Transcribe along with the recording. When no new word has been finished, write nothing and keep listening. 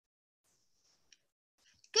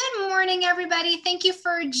morning, everybody. Thank you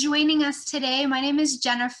for joining us today. My name is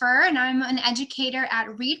Jennifer, and I'm an educator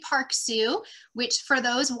at Reid Park Zoo, which for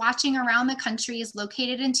those watching around the country is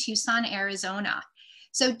located in Tucson, Arizona.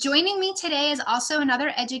 So joining me today is also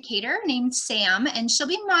another educator named Sam, and she'll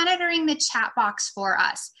be monitoring the chat box for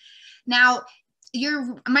us. Now,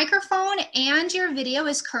 your microphone and your video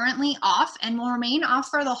is currently off and will remain off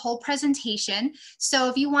for the whole presentation. So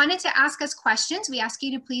if you wanted to ask us questions, we ask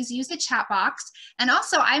you to please use the chat box. And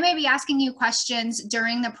also, I may be asking you questions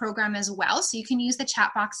during the program as well, so you can use the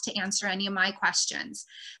chat box to answer any of my questions.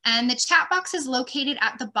 And the chat box is located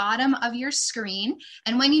at the bottom of your screen.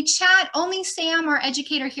 And when you chat, only Sam, our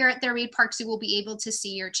educator here at the Reid Park Zoo, will be able to see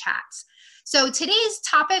your chats. So today's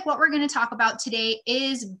topic, what we're going to talk about today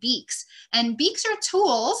is beaks. And beaks are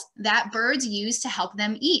tools that birds use to help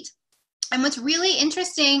them eat. And what's really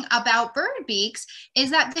interesting about bird beaks is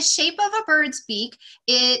that the shape of a bird's beak,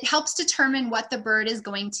 it helps determine what the bird is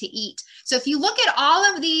going to eat. So if you look at all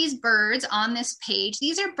of these birds on this page,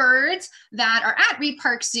 these are birds that are at Reid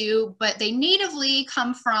Park Zoo, but they natively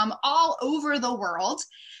come from all over the world.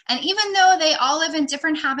 And even though they all live in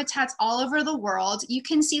different habitats all over the world, you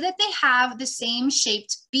can see that they have the same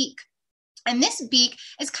shaped beak. And this beak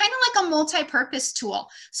is kind of like a multi-purpose tool.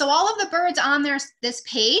 So all of the birds on this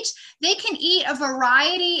page, they can eat a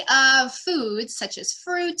variety of foods such as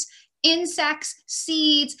fruit, insects,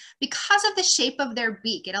 seeds. Because of the shape of their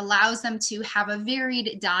beak, it allows them to have a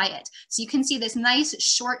varied diet. So you can see this nice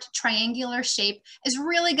short triangular shape is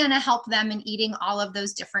really going to help them in eating all of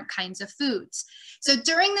those different kinds of foods. So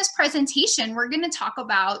during this presentation, we're going to talk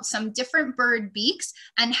about some different bird beaks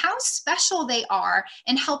and how special they are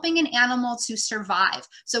in helping an animal to survive.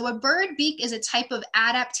 So a bird beak is a type of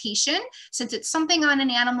adaptation, since it's something on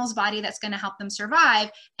an animal's body that's going to help them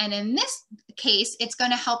survive. And in this case, it's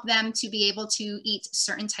going to help them to be able to eat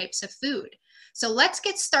certain types of food. So let's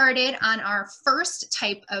get started on our first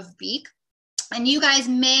type of beak. And you guys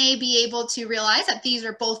may be able to realize that these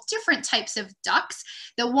are both different types of ducks.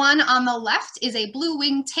 The one on the left is a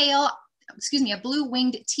blue-winged teal,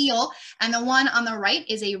 and the one on the right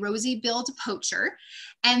is a rosy-billed poacher.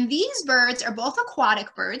 And these birds are both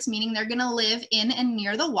aquatic birds, meaning they're gonna live in and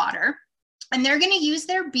near the water. And they're going to use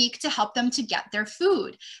their beak to help them to get their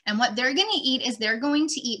food. And what they're going to eat is they're going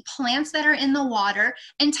to eat plants that are in the water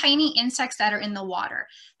and tiny insects that are in the water.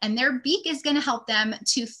 And their beak is going to help them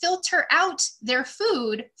to filter out their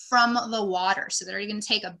food from the water. So they're going to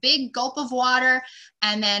take a big gulp of water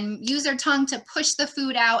and then use their tongue to push the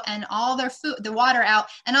food out and all their food, the water out,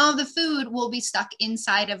 and all of the food will be stuck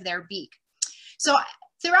inside of their beak. So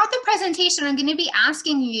throughout the presentation, I'm going to be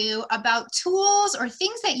asking you about tools or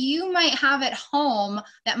things that you might have at home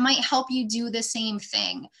that might help you do the same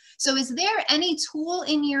thing. So is there any tool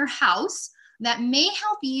in your house that may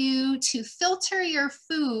help you to filter your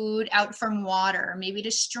food out from water, maybe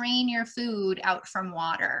to strain your food out from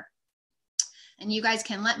water? And you guys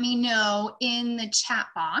can let me know in the chat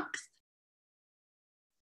box.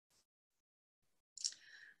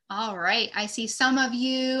 All right, I see some of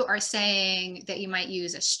you are saying that you might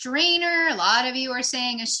use a strainer. A lot of you are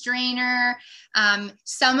saying a strainer.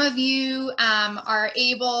 Some of you are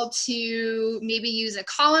able to maybe use a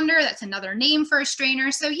colander. That's another name for a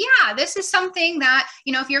strainer. So yeah, this is something that,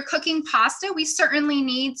 you know, if you're cooking pasta, we certainly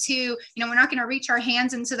need to, you know, we're not gonna reach our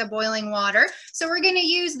hands into the boiling water. So we're gonna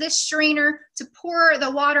use this strainer to pour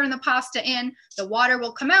the water and the pasta in. The water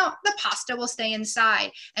will come out, the pasta will stay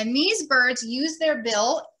inside. And these birds use their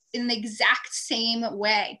bill in the exact same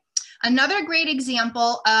way. Another great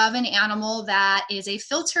example of an animal that is a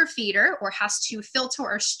filter feeder or has to filter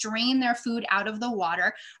or strain their food out of the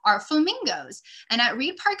water are flamingos. And at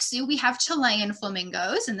Reid Park Zoo, we have Chilean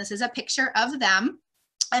flamingos, and this is a picture of them.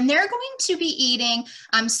 And they're going to be eating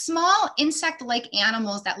small insect-like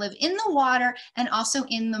animals that live in the water and also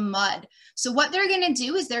in the mud. So what they're gonna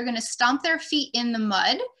do is they're gonna stomp their feet in the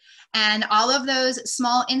mud, and all of those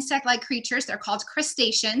small insect-like creatures, they're called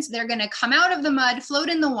crustaceans, they're gonna come out of the mud, float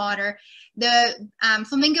in the water. The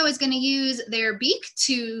flamingo is going to use their beak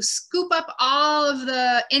to scoop up all of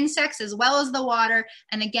the insects as well as the water,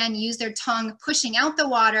 and again use their tongue pushing out the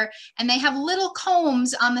water, and they have little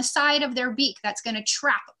combs on the side of their beak that's going to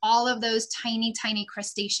trap all of those tiny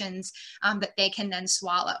crustaceans that they can then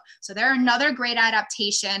swallow. So they're another great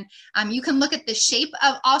adaptation. You can look at the shape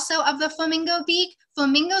of the flamingo beak.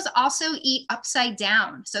 Flamingos also eat upside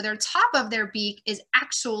down. So their top of their beak is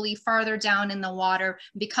actually farther down in the water,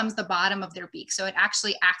 becomes the bottom of their beak. So it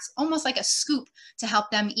actually acts almost like a scoop to help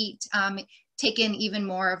them eat, take in even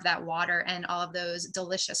more of that water and all of those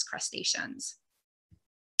delicious crustaceans.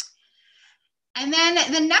 And then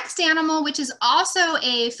the next animal, which is also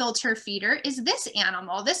a filter feeder, is this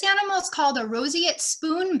animal. This animal is called a roseate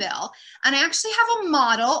spoonbill. And I actually have a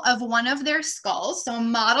model of one of their skulls. So a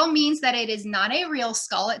model means that it is not a real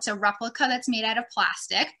skull. It's a replica that's made out of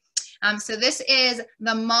plastic. So this is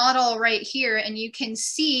the model right here, and you can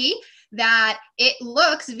see that it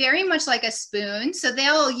looks very much like a spoon. So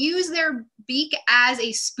they'll use their beak as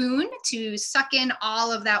a spoon to suck in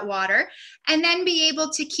all of that water and then be able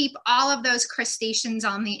to keep all of those crustaceans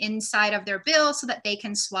on the inside of their bill so that they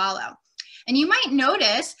can swallow. And you might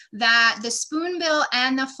notice that the spoonbill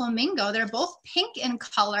and the flamingo, they're both pink in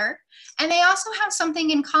color, and they also have something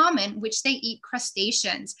in common, which they eat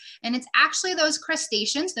crustaceans. And it's actually those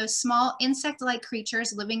crustaceans, those small insect-like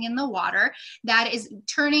creatures living in the water, that is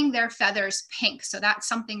turning their feathers pink. So that's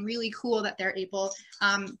something really cool that they're able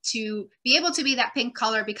to be that pink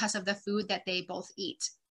color because of the food that they both eat.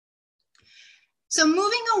 So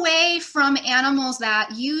moving away from animals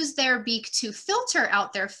that use their beak to filter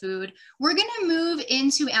out their food, we're going to move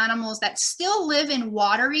into animals that still live in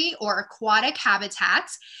watery or aquatic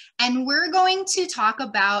habitats. And we're going to talk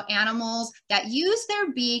about animals that use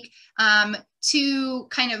their beak to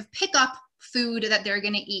kind of pick up food that they're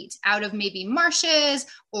going to eat out of maybe marshes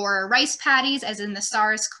or rice paddies, as in the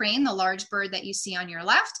Saurus crane, the large bird that you see on your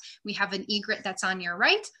left. We have an egret that's on your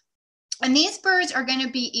right. And these birds are going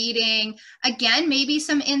to be eating, again, maybe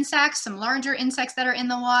some insects, some larger insects that are in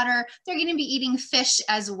the water. They're going to be eating fish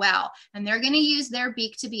as well. And they're going to use their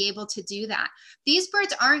beak to be able to do that. These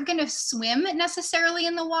birds aren't going to swim necessarily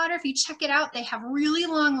in the water. If you check it out, they have really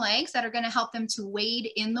long legs that are going to help them to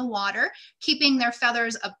wade in the water, keeping their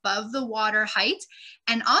feathers above the water height.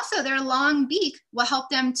 And also their long beak will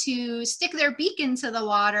help them to stick their beak into the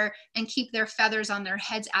water and keep their feathers on their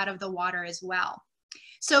heads out of the water as well.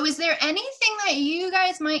 So is there anything that you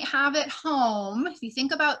guys might have at home, if you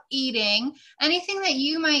think about eating, anything that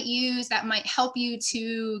you might use that might help you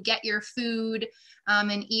to get your food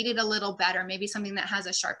and eat it a little better? Maybe something that has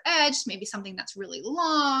a sharp edge, maybe something that's really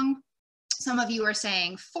long. Some of you are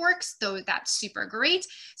saying forks, though that's super great.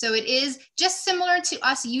 So it is just similar to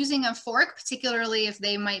us using a fork, particularly if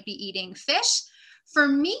they might be eating fish. For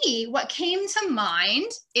me, what came to mind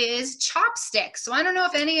is chopsticks. So I don't know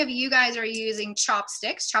if any of you guys are using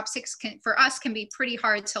chopsticks. Chopsticks for us can be pretty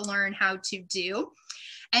hard to learn how to do.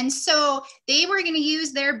 And so they were going to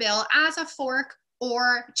use their bill as a fork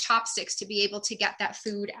or chopsticks to be able to get that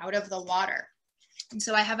food out of the water. And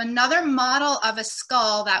so I have another model of a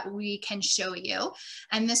skull that we can show you.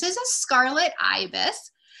 And this is a scarlet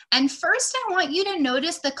ibis. And first, I want you to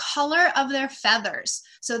notice the color of their feathers.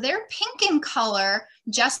 So they're pink in color,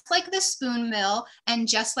 just like the spoonbill and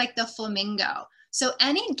just like the flamingo. So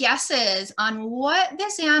any guesses on what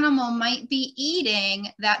this animal might be eating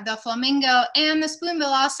that the flamingo and the spoonbill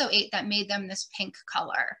also ate that made them this pink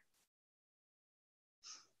color?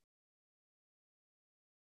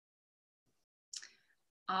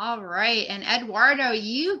 All right, and Eduardo,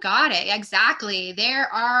 you got it, exactly. There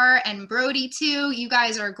are, and Brody too, you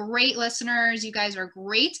guys are great listeners, you guys are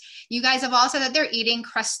great. You guys have all said that they're eating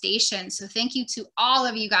crustaceans, so thank you to all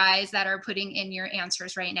of you guys that are putting in your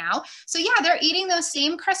answers right now. So yeah, they're eating those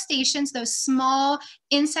same crustaceans, those small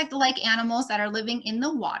insect-like animals that are living in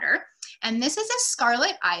the water. And this is a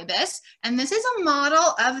scarlet ibis, and this is a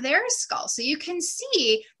model of their skull. So you can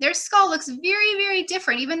see their skull looks very, very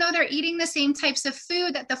different. Even though they're eating the same types of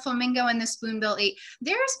food that the flamingo and the spoonbill ate,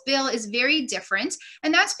 their bill is very different.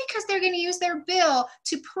 And that's because they're going to use their bill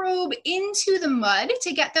to probe into the mud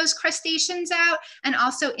to get those crustaceans out and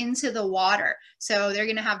also into the water. So they're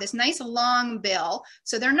going to have this nice long bill.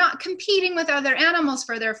 So they're not competing with other animals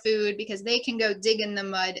for their food because they can go dig in the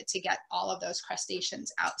mud to get all of those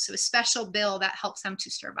crustaceans out. So especially bill that helps them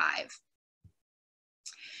to survive.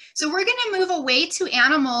 So we're going to move away to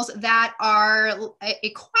animals that are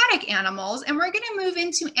aquatic animals, and we're going to move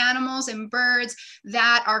into animals and birds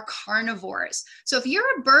that are carnivores. So if you're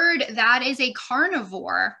a bird that is a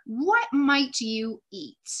carnivore, what might you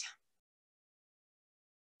eat?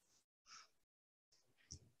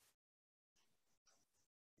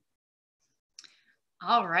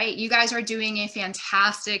 All right, you guys are doing a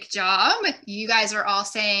fantastic job. You guys are all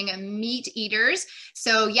saying meat eaters.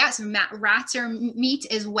 So yes, rats are meat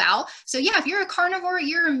as well. So yeah, if you're a carnivore,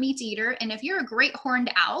 you're a meat eater. And if you're a great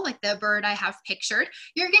horned owl, like the bird I have pictured,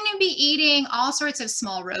 you're gonna be eating all sorts of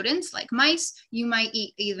small rodents like mice. You might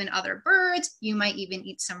eat even other birds. You might even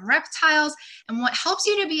eat some reptiles. And what helps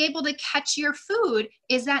you to be able to catch your food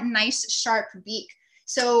is that nice sharp beak.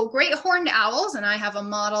 So great horned owls, and I have a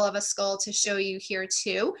model of a skull to show you here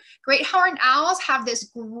too. Great horned owls have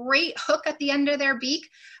this great hook at the end of their beak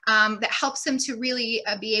that helps them to really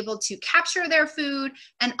be able to capture their food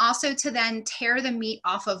and also to then tear the meat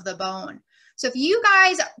off of the bone. So if you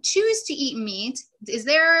guys choose to eat meat, is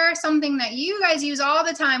there something that you guys use all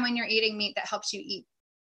the time when you're eating meat that helps you eat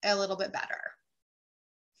a little bit better?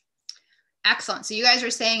 Excellent. So you guys are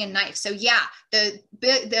saying a knife. So yeah,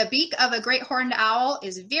 the beak of a great horned owl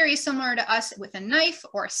is very similar to us with a knife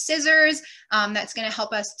or scissors. That's going to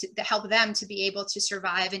help us to help them to be able to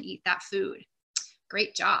survive and eat that food.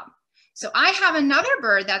 Great job. So I have another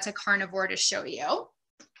bird that's a carnivore to show you.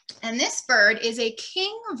 And this bird is a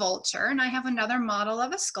king vulture. And I have another model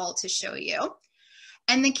of a skull to show you.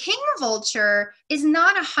 And the king vulture is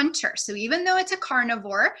not a hunter. So even though it's a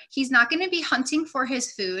carnivore, he's not going to be hunting for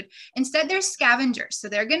his food. Instead, they're scavengers. So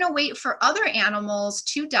they're going to wait for other animals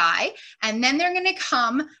to die, and then they're going to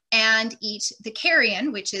come and eat the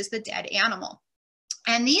carrion, which is the dead animal.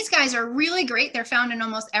 And these guys are really great. They're found in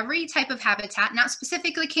almost every type of habitat, not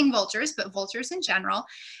specifically king vultures, but vultures in general.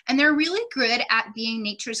 And they're really good at being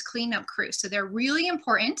nature's cleanup crew. So they're really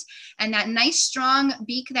important. And that nice strong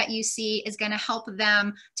beak that you see is going to help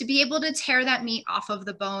them to be able to tear that meat off of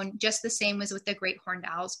the bone, just the same as with the great horned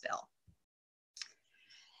owl's bill.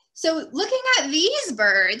 So looking at these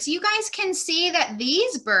birds, you guys can see that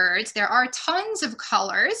these birds, there are tons of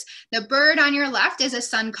colors. The bird on your left is a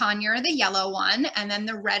sun conure, the yellow one, and then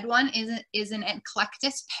the red one is an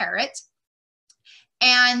eclectus parrot.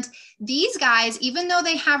 And these guys, even though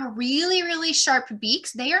they have really, really sharp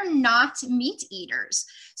beaks, they are not meat eaters.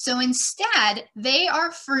 So instead, they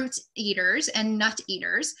are fruit eaters and nut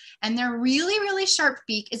eaters. And their really, really sharp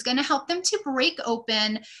beak is going to help them to break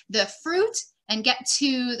open the fruit and get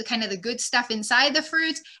to the kind of the good stuff inside the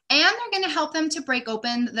fruit. And they're going to help them to break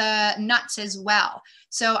open the nuts as well.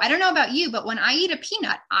 So I don't know about you, but when I eat a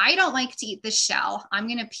peanut, I don't like to eat the shell. I'm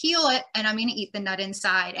going to peel it and I'm going to eat the nut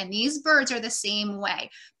inside. And these birds are the same way.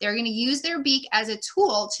 They're going to use their beak as a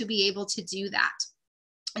tool to be able to do that.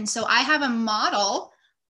 And so I have a model,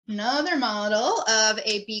 another model of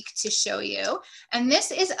a beak to show you. And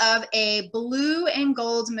this is of a blue and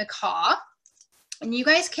gold macaw. And you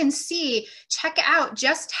guys can see, check out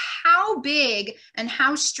just how big and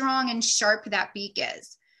how strong and sharp that beak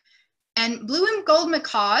is. And blue and gold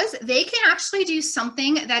macaws, they can actually do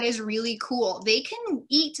something that is really cool. They can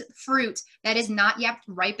eat fruit that is not yet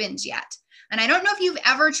ripened yet. And I don't know if you've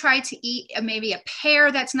ever tried to eat maybe a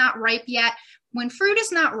pear that's not ripe yet. When fruit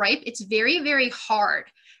is not ripe, it's very, very hard.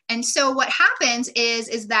 And so what happens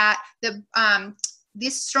is that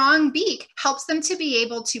this strong beak helps them to be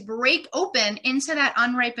able to break open into that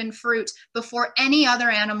unripened fruit before any other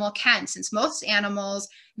animal can, since most animals,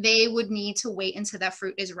 they would need to wait until that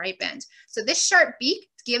fruit is ripened. So this sharp beak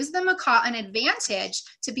gives the macaw an advantage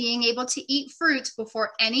to being able to eat fruit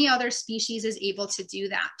before any other species is able to do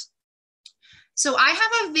that. So I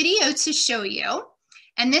have a video to show you.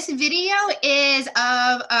 And this video is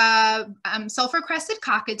of a sulfur-crested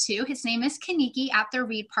cockatoo. His name is Kaniki at the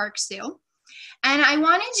Reid Park Zoo. And I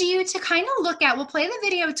wanted you to kind of look at, we'll play the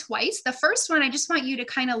video twice. The first one, I just want you to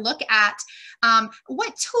kind of look at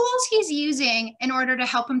what tools he's using in order to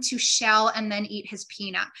help him to shell and then eat his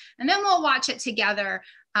peanut. And then we'll watch it together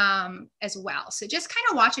as well. So just kind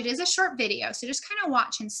of watch it. It is a short video. So just kind of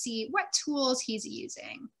watch and see what tools he's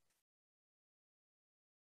using.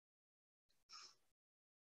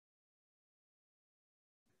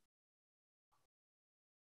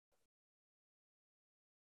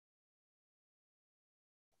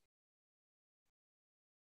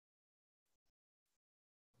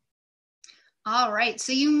 All right,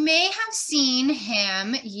 so you may have seen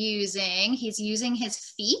him he's using his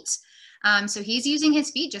feet. So he's using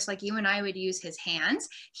his feet just like you and I would use his hands.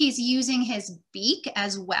 He's using his beak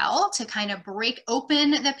as well to kind of break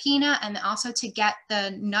open the peanut and also to get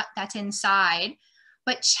the nut that's inside.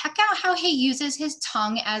 But check out how he uses his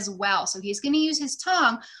tongue as well. So he's going to use his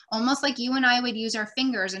tongue almost like you and I would use our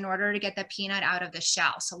fingers in order to get the peanut out of the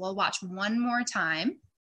shell. So we'll watch one more time.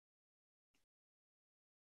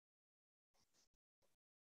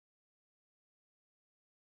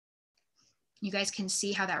 You guys can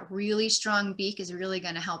see how that really strong beak is really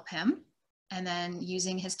going to help him. And then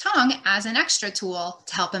using his tongue as an extra tool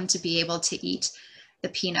to help him to be able to eat the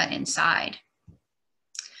peanut inside.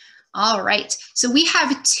 All right, so we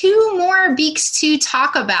have two more beaks to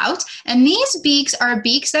talk about, and these beaks are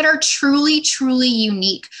beaks that are truly, truly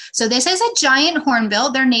unique. So this is a giant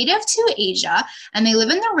hornbill. They're native to Asia, and they live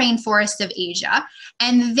in the rainforest of Asia,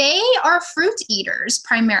 and they are fruit eaters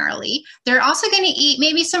primarily. They're also going to eat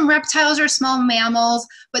maybe some reptiles or small mammals,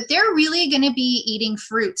 but they're really going to be eating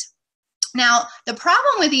fruit. Now, the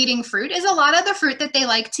problem with eating fruit is a lot of the fruit that they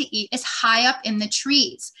like to eat is high up in the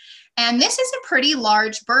trees. And this is a pretty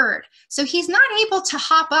large bird. So he's not able to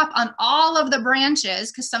hop up on all of the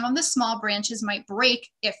branches because some of the small branches might break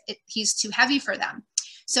if he's too heavy for them.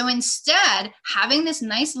 So instead, having this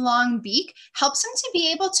nice long beak helps him to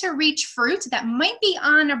be able to reach fruit that might be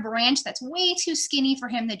on a branch that's way too skinny for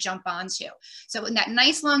him to jump onto. So that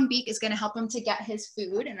nice long beak is going to help him to get his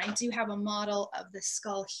food. And I do have a model of the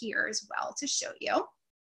skull here as well to show you.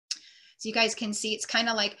 So you guys can see it's kind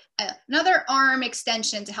of like another arm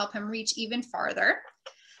extension to help him reach even farther.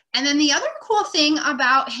 And then the other cool thing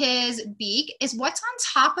about his beak is what's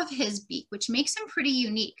on top of his beak, which makes him pretty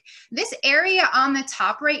unique. This area on the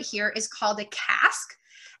top right here is called a casque.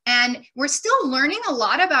 And we're still learning a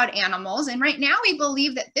lot about animals. And right now we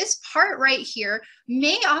believe that this part right here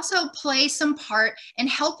may also play some part in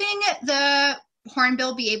helping the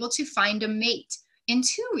hornbill be able to find a mate. In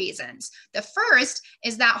two reasons. The first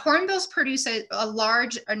is that hornbills produce a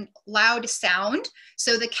large and loud sound.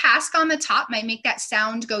 So the casque on the top might make that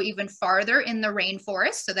sound go even farther in the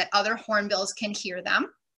rainforest so that other hornbills can hear them.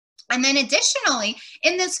 And then additionally,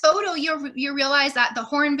 in this photo, you realize that the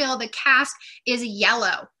hornbill, the casque, is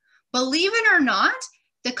yellow. Believe it or not,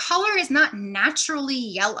 the color is not naturally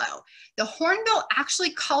yellow. The hornbill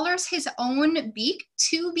actually colors his own beak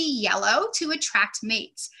to be yellow to attract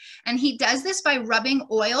mates. And he does this by rubbing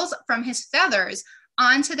oils from his feathers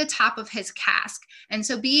onto the top of his casque. And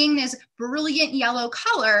so being this brilliant yellow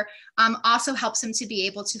color also helps him to be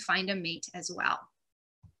able to find a mate as well.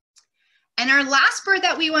 And our last bird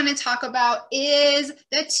that we want to talk about is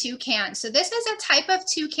the toucan. So this is a type of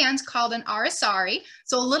toucans called an aracari.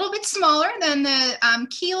 So a little bit smaller than the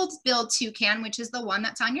keeled-billed toucan, which is the one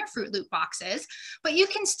that's on your Fruit Loop boxes. But you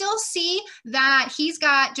can still see that he's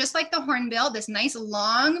got, just like the hornbill, this nice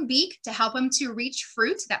long beak to help him to reach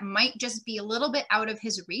fruit that might just be a little bit out of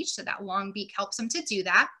his reach. So that long beak helps him to do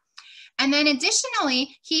that. And then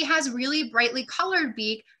additionally, he has really brightly colored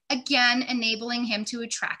beak, again, enabling him to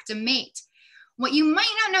attract a mate. What you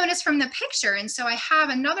might not notice from the picture, and so I have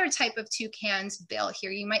another type of toucan's bill here.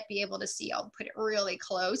 You might be able to see, I'll put it really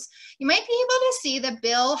close. You might be able to see the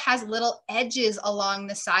bill has little edges along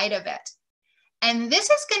the side of it. And this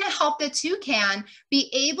is going to help the toucan be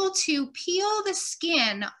able to peel the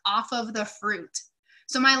skin off of the fruit.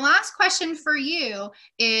 So my last question for you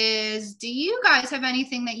is, do you guys have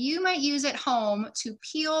anything that you might use at home to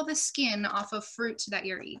peel the skin off of fruit that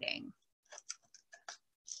you're eating?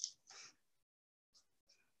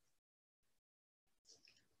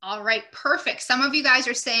 All right, perfect. Some of you guys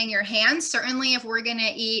are saying your hands. Certainly if we're gonna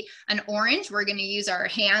eat an orange, we're gonna use our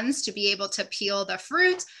hands to be able to peel the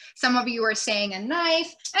fruit. Some of you are saying a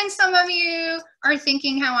knife, and some of you are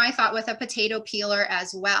thinking how I thought with a potato peeler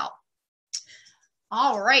as well.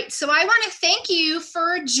 All right, so I wanna thank you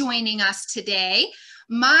for joining us today.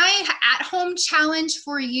 My at-home challenge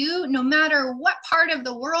for you, no matter what part of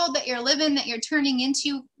the world that you're living, that you're turning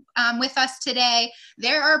into with us today,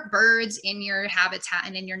 there are birds in your habitat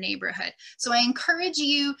and in your neighborhood. So I encourage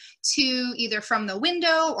you to, either from the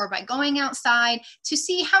window or by going outside, to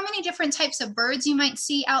see how many different types of birds you might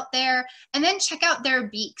see out there, and then check out their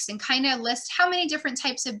beaks and kind of list how many different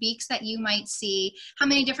types of beaks that you might see, how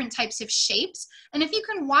many different types of shapes. And if you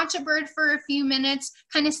can watch a bird for a few minutes,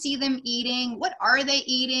 kind of see them eating, what are they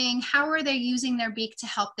eating, how are they using their beak to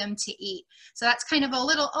help them to eat. So that's kind of a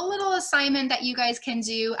little assignment that you guys can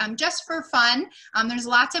do just for fun. There's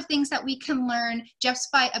lots of things that we can learn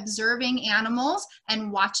just by observing animals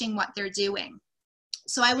and watching what they're doing.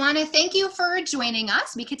 So I want to thank you for joining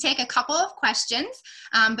us. We could take a couple of questions,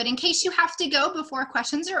 but in case you have to go before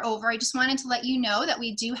questions are over, I just wanted to let you know that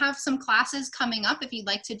we do have some classes coming up if you'd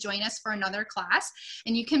like to join us for another class.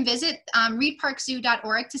 And you can visit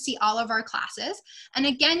reidparkzoo.org to see all of our classes. And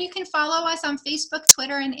again, you can follow us on Facebook,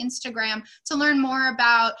 Twitter, and Instagram to learn more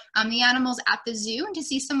about the animals at the zoo and to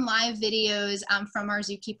see some live videos from our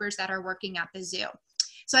zookeepers that are working at the zoo.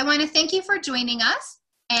 So I want to thank you for joining us.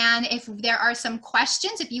 And if there are some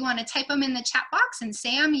questions, if you want to type them in the chat box, and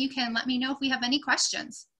Sam, you can let me know if we have any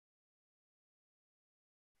questions.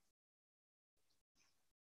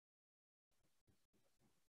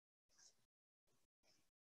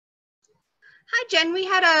 Hi, Jen. We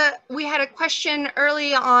had a question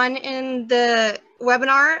early on in the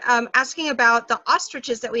webinar asking about the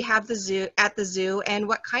ostriches that we have at the zoo and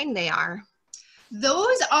what kind they are.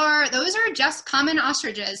 Those are just common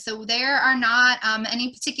ostriches. So there are not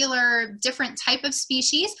any particular different type of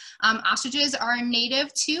species. Ostriches are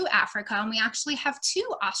native to Africa, and we actually have two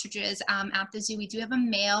ostriches at the zoo. We do have a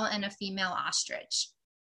male and a female ostrich.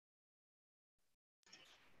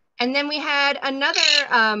 And then we had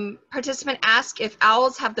another participant ask if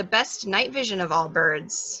owls have the best night vision of all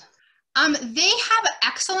birds. They have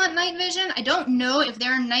excellent night vision. I don't know if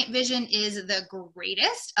their night vision is the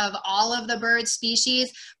greatest of all of the bird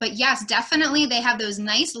species, but yes, definitely they have those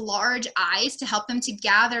nice large eyes to help them to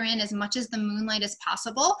gather in as much as the moonlight as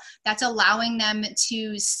possible. That's allowing them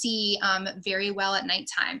to see very well at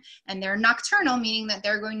nighttime. And they're nocturnal, meaning that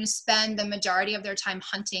they're going to spend the majority of their time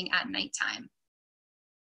hunting at nighttime.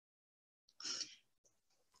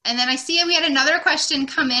 And then I see we had another question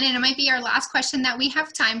come in, and it might be our last question that we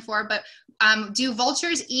have time for, but do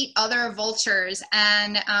vultures eat other vultures?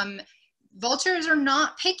 And vultures are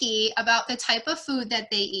not picky about the type of food that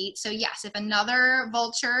they eat. So yes, if another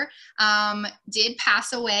vulture did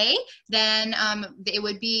pass away, then it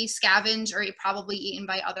would be scavenged or probably eaten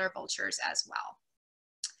by other vultures as well.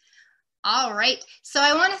 All right, so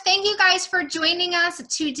I want to thank you guys for joining us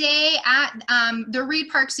today at the Reid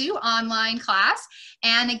Park Zoo online class.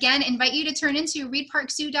 And again, invite you to turn into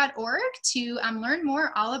reidparkzoo.org to learn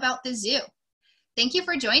more all about the zoo. Thank you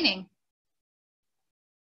for joining.